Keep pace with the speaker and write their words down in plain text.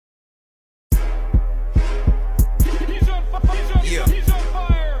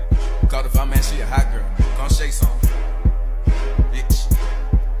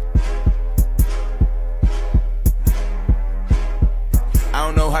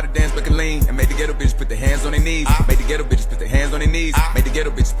but can lean. And made the ghetto bitches put their hands on their knees. Made the ghetto bitches put their hands on their knees. Made the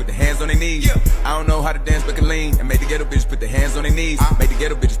ghetto bitches put their hands on their knees. I don't know how to dance but can lean. And made the ghetto bitches put their hands on their knees. Made the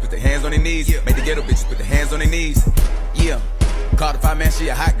ghetto bitches put their hands on their knees. Made the ghetto bitches put their hands on their knees. Yeah. Called the 5 man, she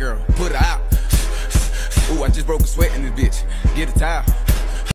a hot girl. Put her out. Ooh, I just broke a sweat in this bitch. Get a towel.